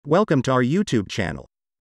Welcome to our YouTube channel.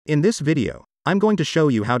 In this video, I'm going to show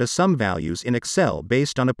you how to sum values in Excel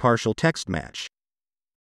based on a partial text match.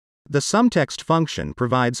 The SUMTEXT function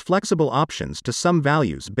provides flexible options to sum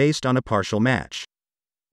values based on a partial match.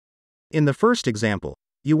 In the first example,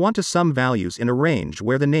 you want to sum values in a range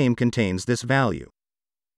where the name contains this value.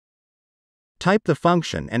 Type the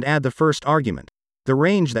function and add the first argument, the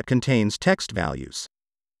range that contains text values.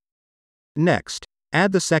 Next,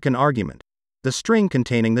 add the second argument, the string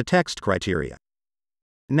containing the text criteria.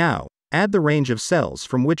 Now, add the range of cells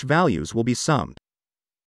from which values will be summed.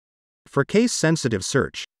 For case-sensitive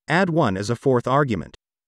search, add 1 as a fourth argument.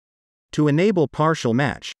 To enable partial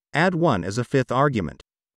match, add 1 as a fifth argument.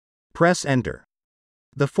 Press Enter.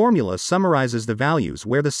 The formula summarizes the values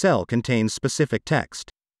where the cell contains specific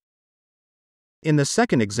text. In the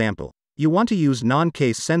second example, you want to use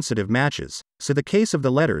non-case-sensitive matches, so the case of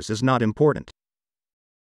the letters is not important.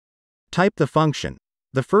 Type the function.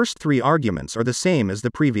 The first three arguments are the same as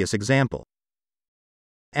the previous example.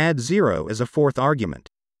 Add 0 as a fourth argument.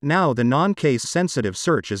 Now the non-case-sensitive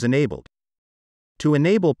search is enabled. To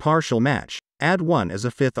enable partial match, add 1 as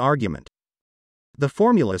a fifth argument. The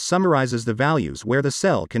formula summarizes the values where the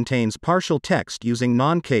cell contains partial text using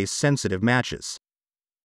non-case-sensitive matches.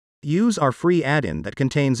 Use our free add-in that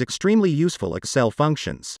contains extremely useful Excel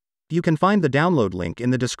functions. You can find the download link in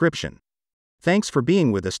the description. Thanks for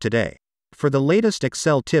being with us today. For the latest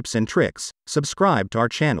Excel tips and tricks, subscribe to our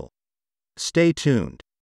channel. Stay tuned.